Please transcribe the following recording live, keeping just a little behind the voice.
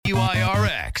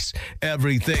WIRX,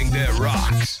 everything that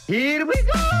rocks. Here we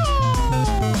go.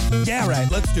 Yeah, right.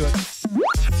 Let's do it.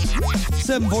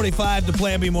 7:45, the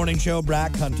Plan B Morning Show.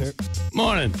 Brock Hunter.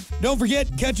 Morning. Don't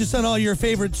forget, catch us on all your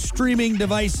favorite streaming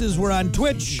devices. We're on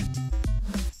Twitch,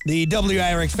 the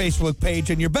WIRX Facebook page,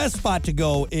 and your best spot to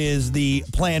go is the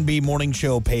Plan B Morning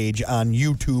Show page on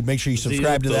YouTube. Make sure you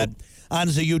subscribe to that on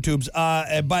the YouTubes.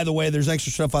 And by the way, there's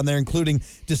extra stuff on there, including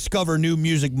Discover New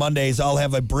Music Mondays. I'll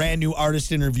have a brand new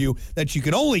artist interview that you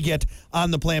can only get on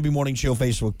the Plan B Morning Show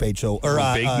Facebook page. So,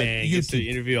 big man gets to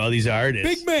interview all these artists.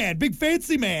 Big man, big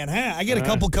fancy man. Huh? I got a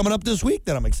couple coming up this week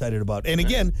that I'm excited about. And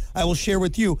again, I will share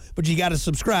with you, but you got to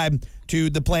subscribe to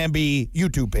the Plan B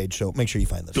YouTube page. So make sure you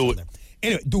find this on there.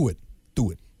 Anyway, do it.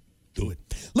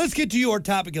 Let's get to your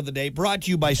topic of the day, brought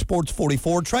to you by Sports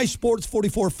 44. Try Sports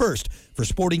 44 first for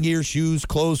sporting gear, shoes,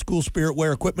 clothes, school spirit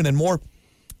wear, equipment, and more.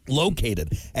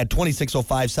 Located at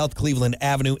 2605 South Cleveland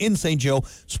Avenue in St. Joe.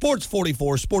 Sports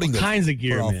 44, sporting goods. Kinds of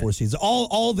gear, for all man. 4 seasons.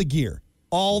 All the gear.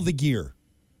 All the gear.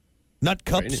 Nut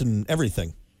cups and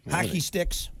everything. Hockey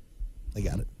sticks. They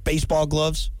got it. Baseball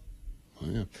gloves. Oh,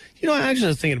 yeah. You know, I actually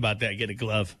was thinking about that, get a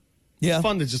glove. Yeah. It's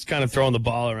fun to just kind of throwing the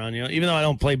ball around, you know, even though I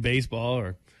don't play baseball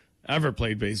or ever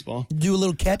played baseball. Do a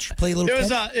little catch, play a little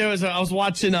catch. I was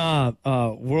watching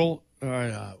War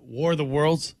of the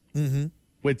Worlds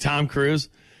with Tom Cruise.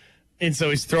 And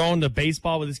so he's throwing the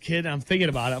baseball with his kid. And I'm thinking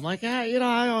about it. I'm like, I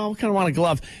kind of want a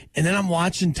glove. And then I'm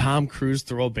watching Tom Cruise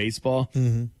throw a baseball.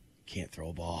 Can't throw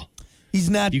a ball. He's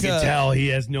not. You can tell he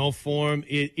has no form.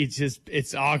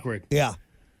 It's awkward. Yeah.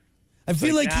 I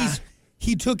feel like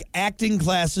he took acting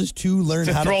classes to learn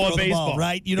how to throw a the baseball, ball,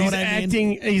 right? You know what I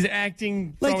mean? He's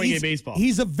acting throwing a baseball.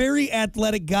 He's a very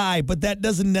athletic guy, but that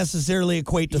doesn't necessarily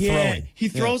equate to throwing. He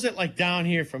throws it like down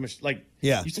here from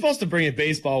Yeah. You're supposed to bring a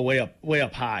baseball way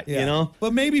up high, you know?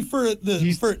 But maybe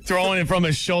He's throwing it from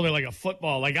his shoulder like a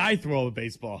football, like I throw a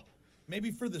baseball. maybe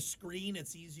for the screen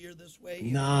it's easier this way.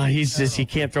 Nah, he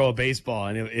can't throw a baseball,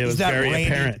 and it was very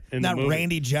apparent in the movie.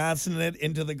 Randy Johnson it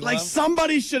into the glove. Like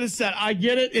somebody should have said, I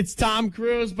get it, it's Tom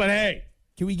Cruise, but hey.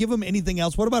 Can we give him anything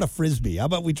else? What about a Frisbee? How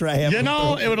about we try having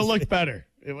it would have looked better.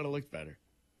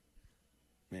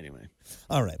 Anyway.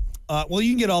 All right. Well,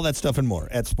 you can get all that stuff and more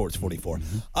at Sports 44.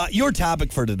 Your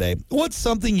topic for today, what's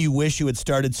something you wish you had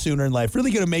started sooner in life?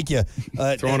 Really going to make you...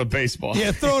 throwing a baseball.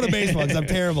 Yeah, throwing a baseball because I'm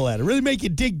terrible at it. Really make you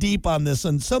dig deep on this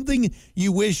and something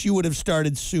you wish you would have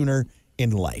started sooner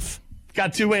in life.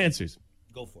 Got two answers.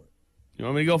 Go for it. You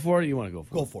want me to go for it or you want to go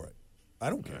for it? Go for it. I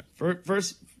don't care.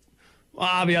 First,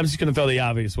 I'm just going to throw the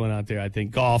obvious one out there. I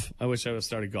think golf. I wish I would have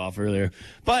started golf earlier.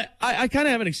 But I kind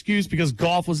of have an excuse because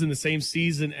golf was in the same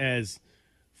season as,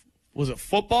 was it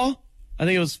football? I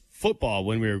think it was football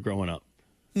when we were growing up.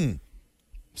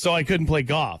 So I couldn't play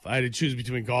golf. I had to choose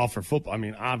between golf or football. I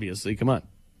mean, obviously, come on.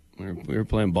 We were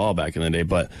playing ball back in the day.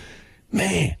 But,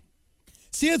 man.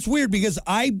 See, it's weird because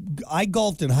I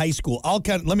golfed in high school.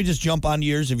 Let me just jump on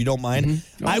yours if you don't mind.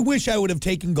 I wish I would have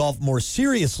taken golf more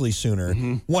seriously sooner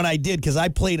when I did because I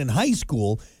played in high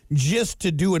school just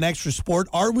to do an extra sport.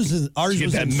 Ours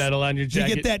was that medal on your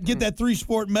jacket. Get that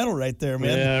 3-sport medal right there,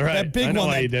 man. Yeah, right. That big I know one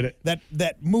why you did it.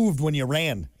 That moved when you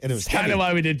ran, and it was kind of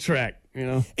why we did track, you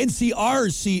know. And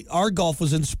our golf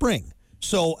was in spring.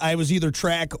 So I was either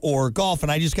track or golf,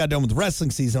 and I just got done with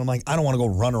wrestling season. I'm like, I don't want to go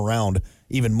run around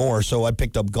even more, so I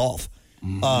picked up golf.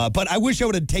 But I wish I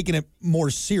would have taken it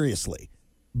more seriously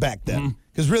back then,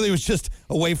 because really it was just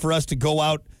a way for us to go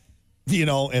out,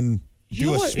 and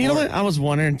do a sport. You know what? I was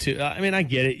wondering, too. I mean, I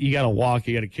get it. You got to walk.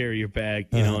 You got to carry your bag,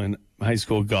 you know, in high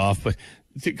school golf. But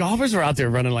the golfers are out there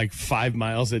running like 5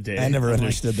 miles a day. I never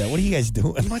understood that. What are you guys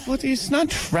doing? I'm like, what? It's not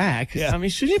track. Yeah. I mean,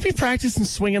 shouldn't you be practicing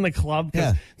swinging the club?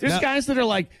 Yeah. There's guys that are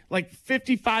like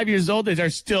 55 years old that are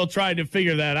still trying to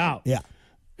figure that out. Yeah.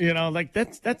 You know, like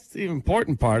that's the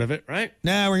important part of it, right?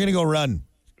 Nah, we're going to go run.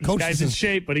 Coach, this guy's in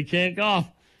shape, but he can't golf.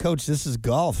 Coach, this is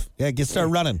golf. Yeah, start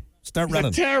running. Start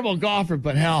running. He's a terrible golfer,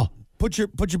 but hell. Put your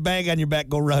bag on your back,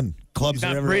 go run. Clubs He's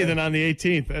not are everywhere. breathing on the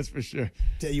 18th, that's for sure.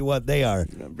 Tell you what, they are.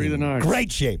 Not breathing hard.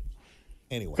 Great shape.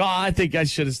 Anyway. I think I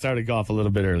should have started golf a little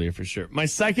bit earlier for sure. My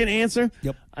second answer,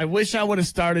 I wish I would have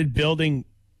started building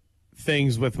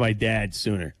things with my dad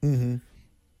sooner. And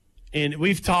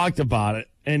we've talked about it.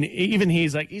 And even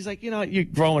he's like, you're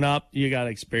growing up, you got to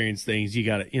experience things. You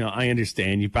got to, I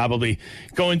understand. You probably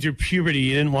going through puberty,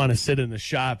 you didn't want to sit in the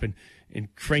shop and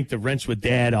crank the wrench with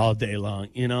dad all day long,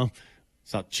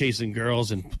 Stop chasing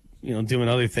girls and, doing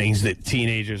other things that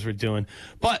teenagers were doing.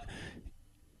 But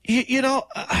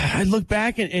I look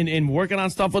back and working on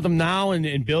stuff with them now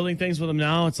and building things with them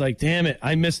now. It's like, damn it,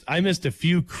 I missed a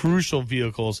few crucial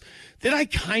vehicles that I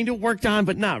kind of worked on,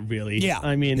 but not really. Yeah.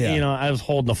 I mean, Yeah. I was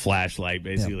holding a flashlight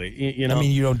basically. I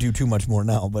mean, you don't do too much more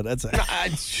now, but that's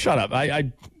shut up.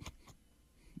 I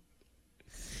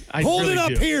hold really it up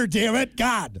do. here, damn it,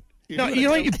 God. No, you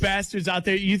know what, you bastards out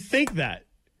there, you think that.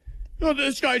 Oh,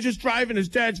 this guy just driving his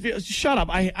dad's vehicle. Shut up.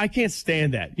 I can't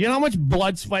stand that. You know how much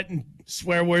blood, sweat, and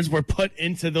swear words were put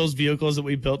into those vehicles that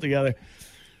we built together?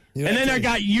 You know, And then I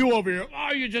got you over here.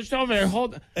 Oh, you're just over there.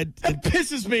 That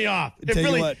pisses me off. It tell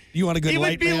really, you what, you want a good it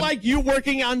light would be man? like you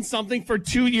working on something for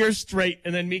 2 years straight,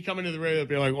 and then me coming to the radio and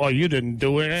being like, well, you didn't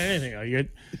do anything.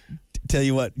 Tell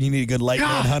you what, you need a good light man.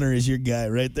 God. Hunter is your guy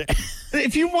right there.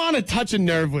 If you want to touch a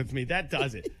nerve with me, that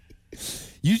does it.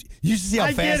 You should see how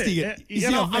I fast get he it. can, You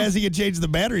see know, how fast he can change the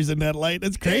batteries in that light.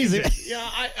 That's crazy. Yeah,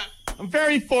 I'm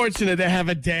very fortunate to have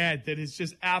a dad that is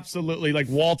just absolutely like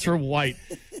Walter White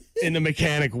in the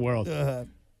mechanic world.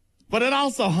 But it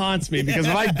also haunts me because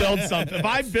if I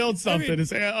build something, and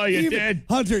say, "Oh, you did."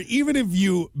 Hunter, even if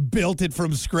you built it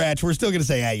from scratch, we're still going to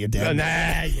say, "Ah, you're dead."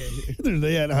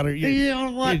 Hunter, You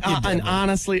know what? you're And dead.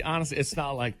 honestly, it's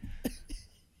not like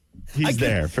he's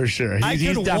there for sure. I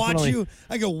He's could definitely.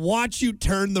 watch you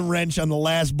turn the wrench on the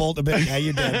last bolt of it. Yeah,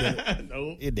 your dad did it.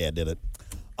 Nope. Your dad did it.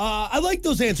 I like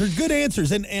those answers. Good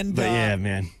answers. And But yeah,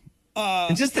 man.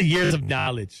 And just the years of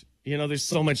knowledge. There's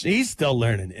so much. He's still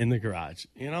learning in the garage.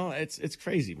 It's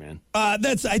crazy, man. I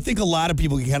think a lot of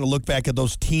people can kind of look back at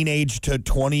those teenage to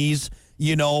 20s,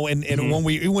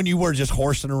 and when you were just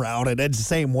horsing around, and it's the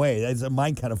same way.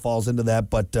 Mine kind of falls into that.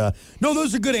 But no,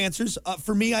 those are good answers.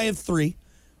 For me, I have 3.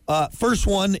 First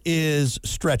one is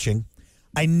stretching.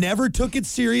 I never took it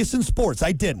serious in sports.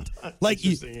 I didn't.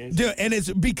 And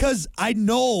it's because I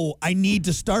know I need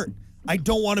to start. I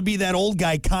don't want to be that old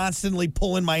guy constantly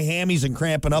pulling my hammies and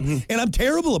cramping up, and I'm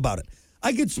terrible about it.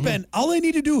 I could spend all I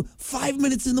need to do 5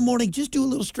 minutes in the morning, just do a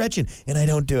little stretching, and I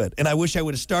don't do it. And I wish I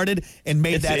would have started and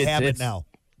made that habit now.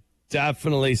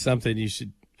 Definitely something you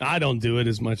should. I don't do it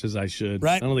as much as I should.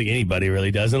 Right. I don't think anybody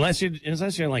really does, unless you're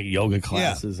in like yoga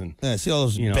classes and I see all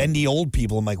those bendy old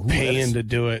people. I'm like, ooh, paying to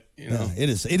do it. it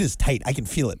is tight. I can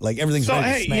feel it. Like everything's So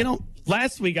ready to hey, snap.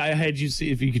 last week I had you see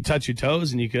if you could touch your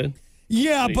toes, and you could.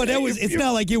 Yeah, but you're- it's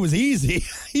not like it was easy.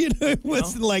 It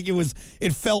wasn't like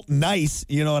it felt nice,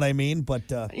 you know what I mean? But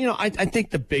I think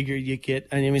the bigger you get,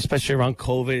 I mean, especially around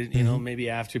COVID, maybe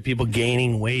after people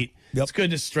gaining weight, it's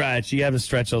good to stretch. You have to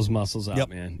stretch those muscles out,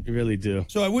 man. You really do.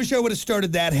 so I wish I would have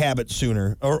started that habit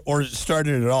sooner or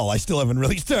started it at all. I still haven't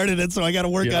really started it, so I got to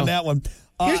work on that one.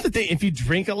 Here's the thing: if you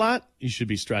drink a lot, you should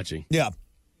be stretching. Yeah.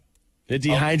 It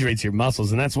dehydrates your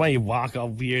muscles, and that's why you walk all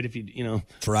weird if you.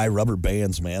 Dry rubber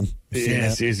bands, man. You seen Yeah,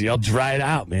 that? seriously, you'll dry it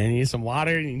out, man. You need some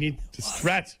water, and you need to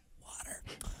stretch.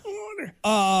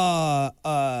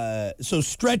 So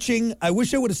stretching, I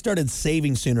wish I would have started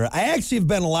saving sooner. I actually have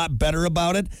been a lot better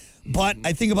about it, but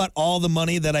I think about all the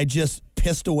money that I just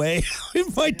pissed away in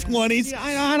my 20s. Yeah,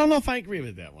 I don't know if I agree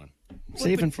with that one.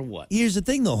 Saving for what? Here's the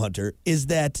thing, though, Hunter, is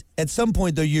that at some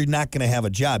point, though, you're not going to have a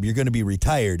job. You're going to be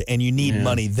retired, and you need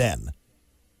money then.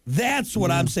 That's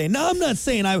what I'm saying. Now, I'm not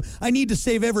saying I need to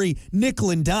save every nickel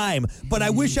and dime, but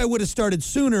I wish I would have started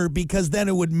sooner because then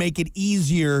it would make it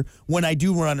easier when I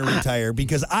do want to retire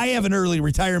because I have an early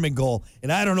retirement goal,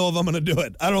 and I don't know if I'm going to do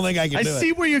it. I don't think I can I do it.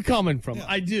 see where you're coming from. Yeah.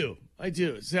 I do.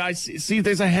 So I see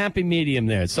there's a happy medium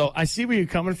there. So I see where you're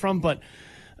coming from, but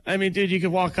I mean, dude, you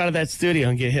could walk out of that studio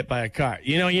and get hit by a car.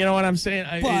 You know what I'm saying?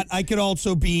 But I could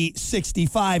also be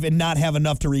 65 and not have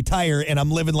enough to retire, and I'm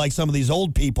living like some of these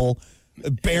old people,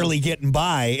 barely getting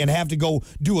by, and have to go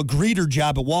do a greeter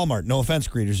job at Walmart. No offense,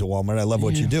 greeters at Walmart. I love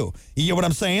what you do. You get what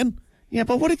I'm saying? Yeah,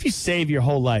 but what if you save your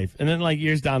whole life, and then like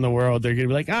years down the road, they're gonna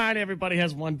be like, all right, everybody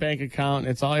has one bank account.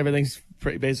 Everything's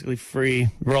basically free.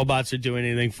 Robots are doing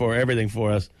everything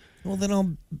for us. Well,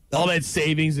 then all that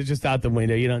savings is just out the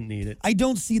window. You don't need it. I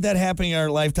don't see that happening in our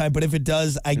lifetime, but if it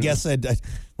does, I guess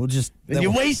we'll just. Then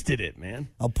you wasted it, man.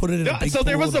 I'll put it in a big so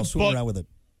there pool was and I'll a swim book around with it.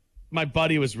 My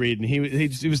buddy was reading.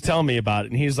 He was telling me about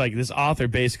it, and he's like, this author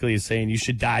basically is saying you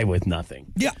should die with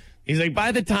nothing. Yeah. He's like,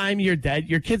 by the time you're dead,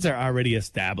 your kids are already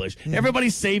established.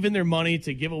 Everybody's saving their money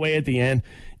to give away at the end.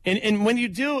 And when you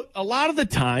do, a lot of the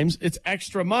times, it's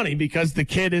extra money because the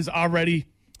kid has already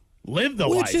lived the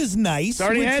life. Which is nice. He's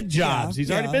already had jobs. He's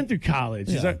already been through college.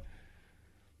 Yeah.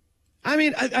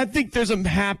 I think there's a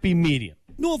happy medium.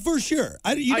 No, for sure.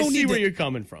 I see where you're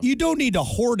coming from. You don't need to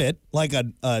hoard it like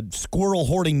a squirrel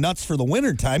hoarding nuts for the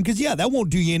wintertime because, that won't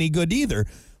do you any good either.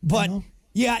 But,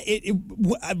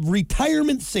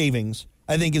 retirement savings,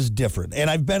 I think is different. And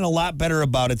I've been a lot better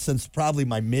about it since probably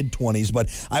my mid-20s. But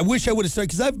I wish I would have started,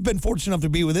 because I've been fortunate enough to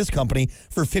be with this company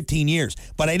for 15 years.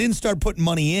 But I didn't start putting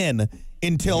money in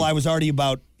until I was already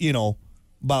about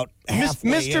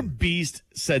halfway Mr. in. Beast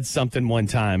said something one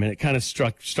time, and it kind of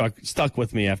stuck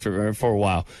with me for a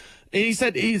while. And he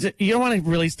said, you know when I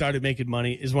really started making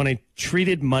money is when I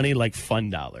treated money like fun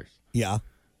dollars. Yeah.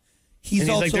 He's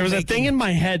like, there was a thing in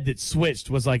my head that switched,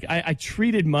 was like, I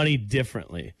treated money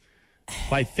differently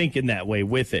by thinking that way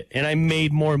with it. And I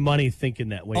made more money thinking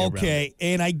that way. Okay,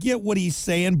 and I get what he's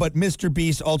saying, but Mr.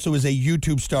 Beast also is a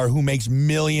YouTube star who makes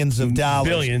millions of dollars.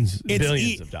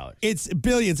 Billions of dollars. It's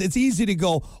billions. It's easy to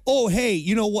go, oh, hey,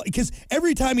 you know what? Because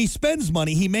every time he spends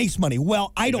money, he makes money.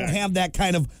 Well, I don't have that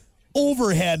kind of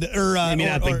overhead or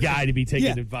not the guy to be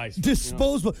taking advice from,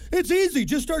 disposable. It's easy.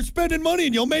 Just start spending money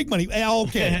and you'll make money.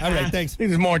 Okay. All right. Thanks. I think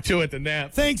there's more to it than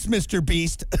that. Thanks, Mr.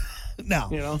 Beast.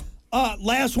 Now,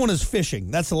 last one is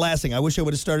fishing. That's the last thing. I wish I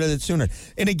would have started it sooner.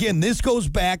 And again, this goes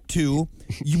back to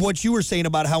what you were saying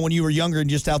about how when you were younger and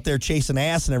just out there chasing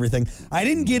ass and everything. I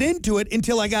didn't get into it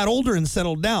until I got older and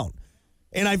settled down.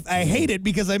 And I hate it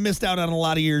because I missed out on a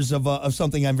lot of years of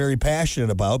something I'm very passionate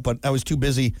about, but I was too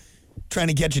busy trying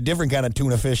to catch a different kind of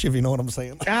tuna fish, if you know what I'm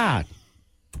saying. God.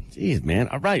 Jeez, man.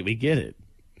 All right, we get it.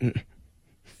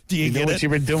 Do you get know it? what you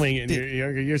were doing in your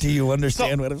younger years? Do you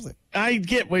understand what I'm saying? I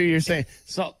get what you're saying.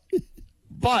 So,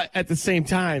 but at the same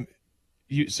time,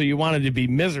 you wanted to be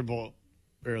miserable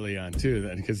early on too,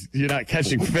 then, because you're not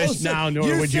catching fish now, nor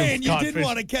would you have saying you caught didn't fish.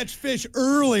 want to catch fish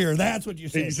earlier. That's what you're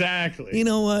saying. Exactly. You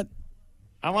know what?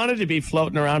 I wanted to be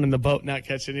floating around in the boat, not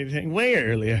catching anything way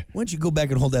earlier. Why don't you go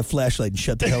back and hold that flashlight and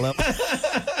shut the hell up?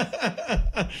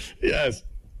 Yes.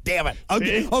 Damn it.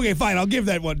 Okay, fine. I'll give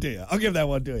that one to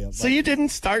you. So you didn't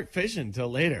start fishing until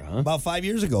later, huh? About 5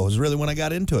 years ago was really when I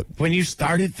got into it. When you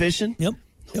started fishing? Yep.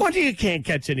 No wonder you can't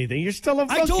catch anything. You're still a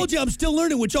rookie. I told you I'm still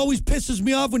learning, which always pisses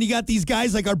me off when you got these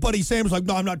guys like our buddy Sam's like,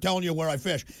 no, I'm not telling you where I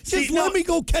fish. Let me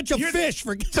go catch a fish.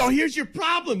 So here's your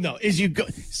problem, though, is you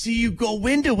go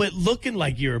into it looking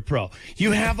like you're a pro.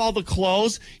 You have all the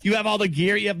clothes, you have all the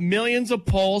gear, you have millions of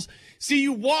poles. See,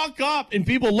 you walk up and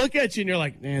people look at you and you're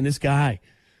like, man, this guy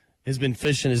has been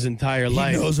fishing his entire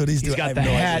life. He knows what he's doing. He's got the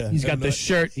hat. He's got the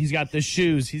shirt. He's got the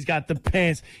shoes. He's got the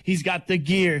pants. He's got the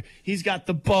gear. He's got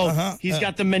the boat. He's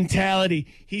got the mentality.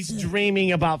 He's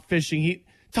dreaming about fishing. He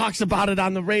talks about it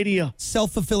on the radio.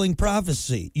 Self-fulfilling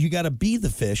prophecy. You got to be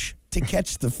the fish to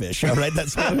catch the fish. All right,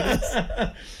 that's what it is.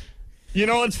 You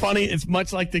know what's funny? It's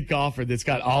much like the golfer that's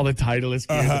got all the Titleist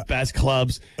gear, the best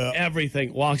clubs,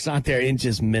 everything. Walks out there and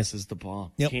just misses the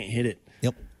ball. Yep. Can't hit it.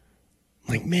 Yep.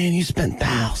 Like, man, you spent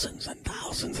thousands and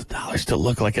thousands of dollars to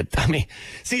look like a dummy.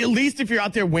 See, at least if you're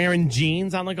out there wearing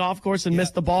jeans on the golf course and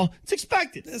miss the ball, it's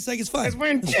expected. It's like it's fine. Guys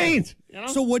wearing jeans. You know?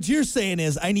 So what you're saying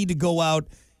is I need to go out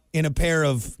in a pair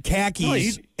of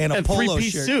khakis and a polo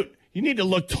three-piece shirt. suit. You need to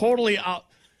look totally out.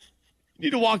 You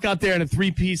need to walk out there in a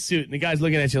three-piece suit, and the guy's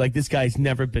looking at you like, this guy's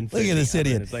never been fishing. Look at this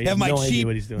idiot. It's like, have no idea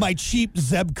what he's doing. my cheap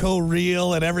Zebco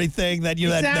reel and everything.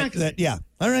 Exactly. Yeah.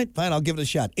 All right, fine. I'll give it a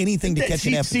shot. Anything to catch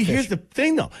an after See, fish. here's the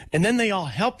thing, though. And then they all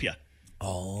help you.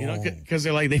 Oh. You know, because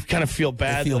they're like, they kind of feel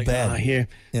bad. They feel bad. Here.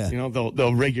 Yeah. You know,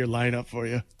 they'll rig your line up for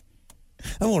you.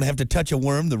 I won't have to touch a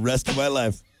worm the rest of my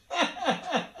life.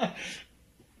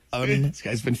 This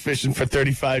guy's been fishing for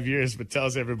 35 years, but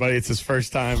tells everybody it's his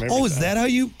first time. Is that how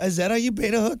you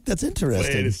bait a hook? That's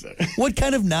interesting. Wait a second. What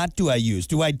kind of knot do I use?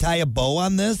 Do I tie a bow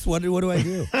on this? What do I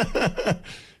do?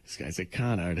 This guy's a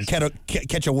con artist.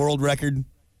 Catch a world record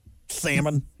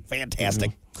salmon.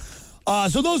 Fantastic.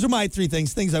 So those are my three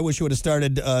things I wish you would have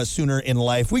started sooner in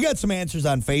life. We got some answers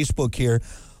on Facebook here.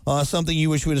 Something you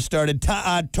wish we would have started.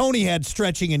 Tony had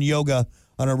stretching and yoga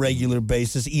on a regular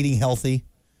basis, eating healthy.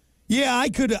 Yeah,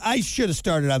 I should have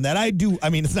started on that. I do. I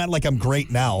mean, it's not like I'm great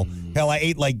now. Hell, I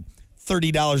ate like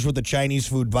 $30 worth of Chinese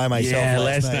food by myself. Yeah,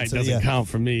 last night so, doesn't count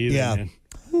for me either. Yeah.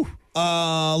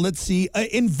 Man. Let's see.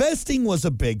 Investing was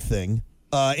a big thing.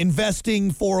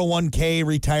 Investing, 401k,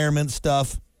 retirement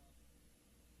stuff.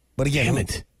 But again, damn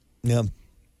it. Yeah.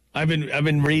 I've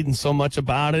been reading so much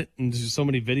about it, and there's so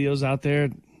many videos out there.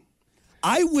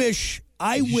 I wish.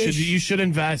 You should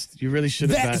invest. You really should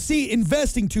invest. See,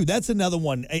 investing too. That's another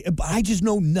one. I just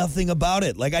know nothing about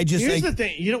it. Like Here's the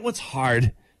thing. You know what's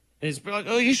hard is like,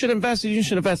 oh, you should invest. You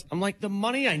should invest. I'm like, the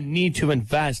money I need to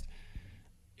invest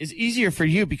is easier for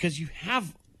you because you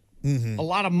have a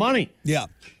lot of money. Yeah.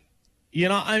 You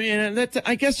know, I mean,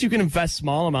 I guess you can invest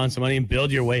small amounts of money and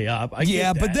build your way up.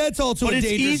 But that's also a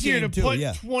dangerous game, it's easier to too. put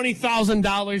Yeah.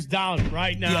 $20,000 down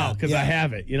right now because I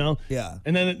have it. You know. Yeah.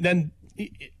 And then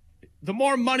the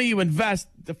more money you invest,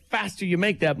 the faster you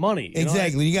make that money.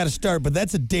 Exactly. You got to start, but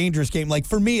that's a dangerous game. Like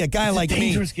for me, a guy like me,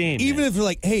 dangerous game, even if you're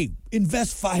like, hey,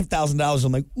 invest $5,000,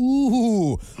 I'm like,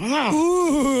 ooh.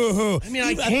 I mean,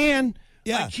 I can.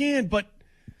 Yeah. I can, but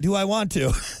do I want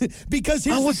to? Because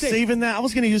here's I was the thing. saving that. I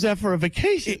was going to use that for a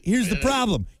vacation. Here's the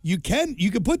problem. You can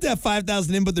put that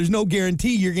 $5,000 in, but there's no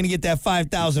guarantee you're going to get that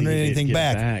 $5,000 or anything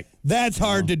back. That's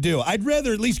hard to do. I'd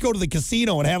rather at least go to the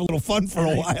casino and have a little fun for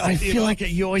a while. I feel like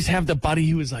you always have the buddy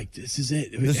who is like, this is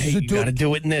it. You got to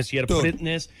do it in this. You got to put it in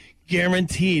this.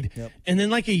 Guaranteed. Yep. And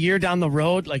then like a year down the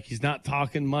road, like he's not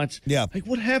talking much. Yeah. Like,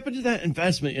 what happened to that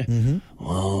investment?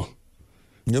 Well,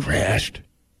 crashed.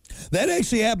 That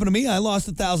actually happened to me. I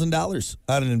lost $1,000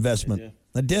 on an investment.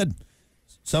 I did.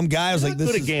 Some guy was like,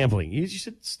 "This is gambling. You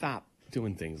should stop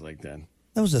doing things like that."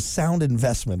 That was a sound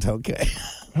investment. Okay.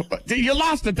 You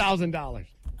lost $1,000.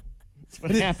 That's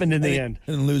what happened in the end.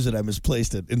 I didn't lose it. I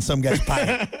misplaced it in some guy's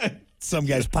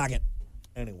pocket.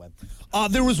 Anyway,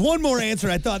 there was one more answer.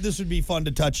 I thought this would be fun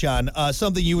to touch on.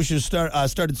 Something you should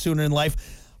started sooner in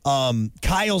life.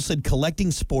 Kyle said collecting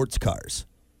sports cars.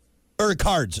 Or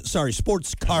cards. Sorry,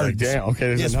 sports cards. Damn,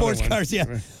 okay. Yeah, sports cars,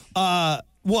 yeah.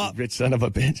 Well, rich son of a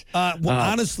bitch.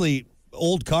 Honestly,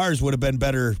 old cars would have been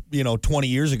better, 20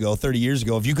 years ago, 30 years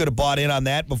ago, if you could have bought in on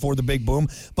that before the big boom.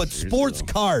 But sports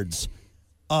cards,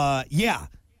 yeah.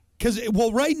 Because,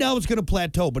 right now it's going to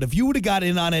plateau. But if you would have got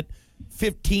in on it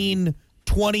 15,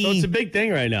 20. So it's a big thing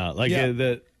right now. Like,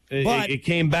 it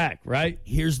came back, right?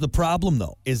 Here's the problem,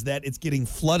 though, is that it's getting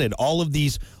flooded. All of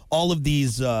these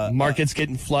markets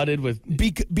getting flooded with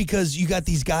because you got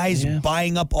these guys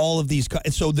buying up all of these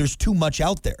cars. So there's too much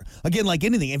out there. Again, like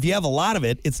anything, if you have a lot of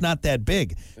it, it's not that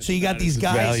big. So you got these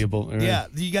guys valuable. Right. Yeah,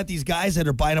 you got these guys that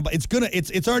are buying up.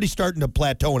 It's already starting to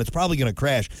plateau and it's probably going to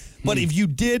crash. But if you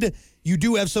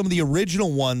do have some of the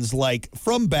original ones like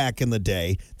from back in the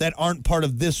day that aren't part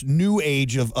of this new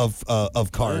age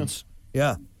of cards.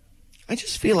 Yeah. I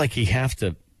just feel like you have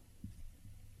to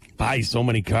buy so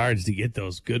many cards to get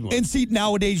those good ones. And see,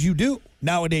 nowadays you do.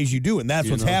 And that's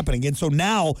what's happening. And so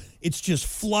now it's just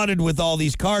flooded with all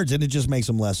these cards, and it just makes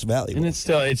them less valuable. And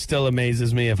it still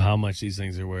amazes me of how much these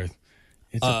things are worth.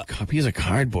 It's a piece of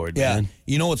cardboard, man.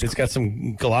 It's got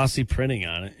some glossy printing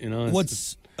on it.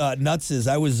 What's nuts is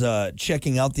I was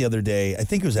checking out the other day. I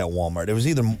think it was at Walmart. It was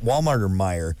either Walmart or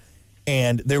Meijer,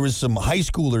 and there was some high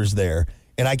schoolers there,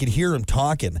 and I could hear them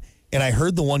talking. And I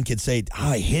heard the one kid say,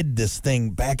 I hid this thing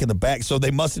back in the back. So they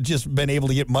must have just been able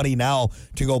to get money now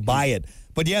to go buy it.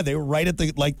 But yeah, they were right at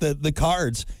the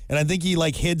cards. And I think he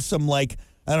hid some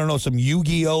some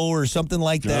Yu-Gi-Oh or something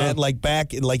like that.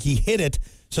 Back, he hid it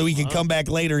so he could come back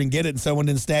later and get it. And someone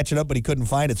didn't snatch it up, but he couldn't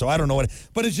find it. So I don't know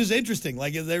but it's just interesting.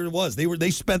 Like there it was.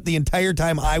 They spent the entire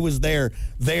time I was there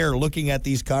looking at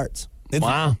these cards.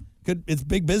 Wow. Good. It's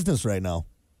big business right now.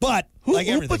 But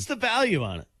who puts the value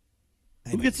on it?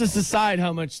 Who gets to decide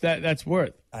how much that's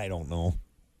worth? I don't know.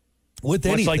 With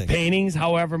anything. anything. Like paintings,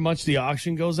 however much the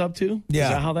auction goes up to? Yeah. Is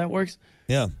that how that works?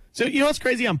 Yeah. So, what's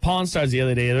crazy on Pawn Stars the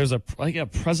other day? There's a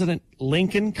President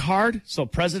Lincoln card. So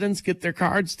presidents get their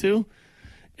cards too.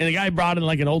 And the guy brought in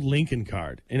an old Lincoln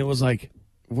card. And it was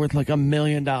worth $1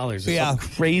 million. Some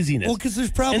craziness. Well, because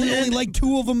there's probably only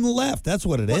 2 of them left. That's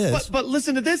what it is. But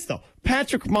listen to this, though.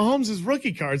 Patrick Mahomes'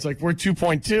 rookie card's worth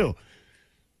 2.2.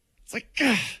 It's like,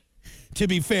 to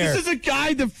be fair, this is a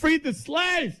guy that freed the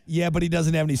slaves. Yeah, but he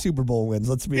doesn't have any Super Bowl wins.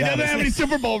 Let's be honest. He doesn't have any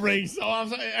Super Bowl rings. So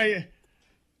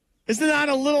isn't that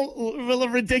a little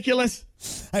ridiculous?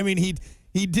 I mean,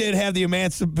 he did have the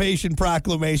Emancipation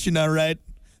Proclamation, all right.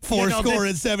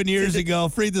 7 years ago,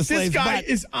 freed the slaves. This guy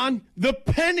is on the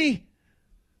penny.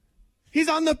 He's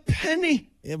on the penny.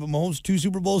 Yeah, but Mahomes 2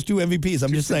 Super Bowls, 2 MVPs.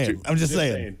 I'm just saying.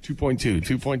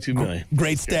 2.2 million.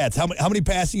 Great stats. How many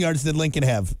passing yards did Lincoln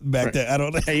have back there? I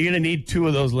don't know. Hey, you're going to need 2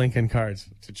 of those Lincoln cards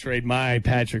to trade my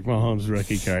Patrick Mahomes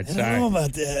rookie card. Sorry. I don't know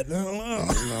about that. I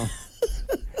don't know.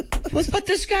 But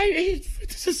this guy,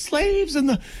 this is slaves and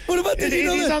what about that? He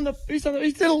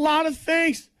did a lot of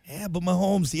things. Yeah, but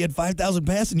Mahomes, he had 5,000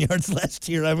 passing yards last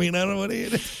year. I mean, I don't know what he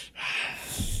did.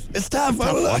 It's tough.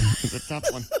 I don't know. It's a tough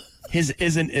one. His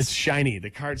isn't as shiny. The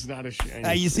card's not as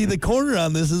shiny. You see, the corner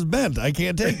on this is bent. I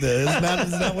can't take this.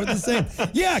 It's not worth the same.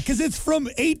 Yeah, because it's from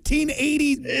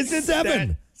 1887. Isn't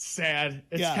that sad?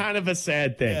 It's kind of a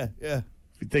sad thing. Yeah.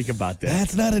 If you think about that.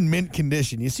 That's not in mint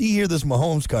condition. You see here, this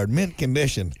Mahomes card, mint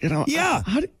condition. Yeah.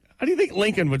 How do you think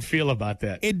Lincoln would feel about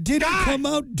that? It didn't come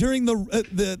out during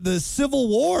the Civil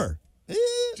War.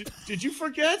 Did you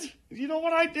forget? You know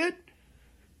what I did?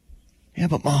 Yeah,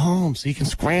 but Mahomes, he can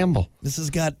scramble. It's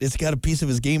got a piece of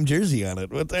his game jersey on it.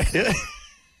 What the?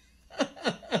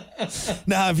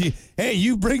 Now, if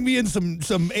you bring me in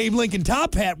some Abe Lincoln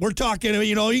top hat, we're talking.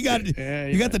 You got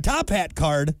the top hat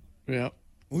card. Yeah.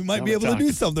 We might be able to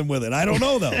do something with it. I don't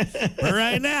know, though. But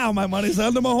right now, my money's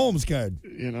on the Mahomes card.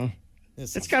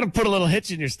 It's got to put a little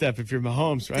hitch in your step if you're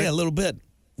Mahomes, right? Yeah, a little bit.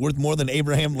 Worth more than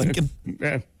Abraham Lincoln.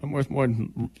 Yeah, I'm worth more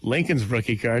than Lincoln's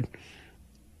rookie card.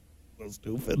 So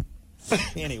stupid.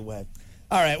 Anyway.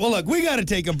 All right, well, look, we got to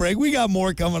take a break. We got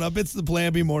more coming up. It's the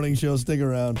Plan B Morning Show. Stick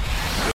around.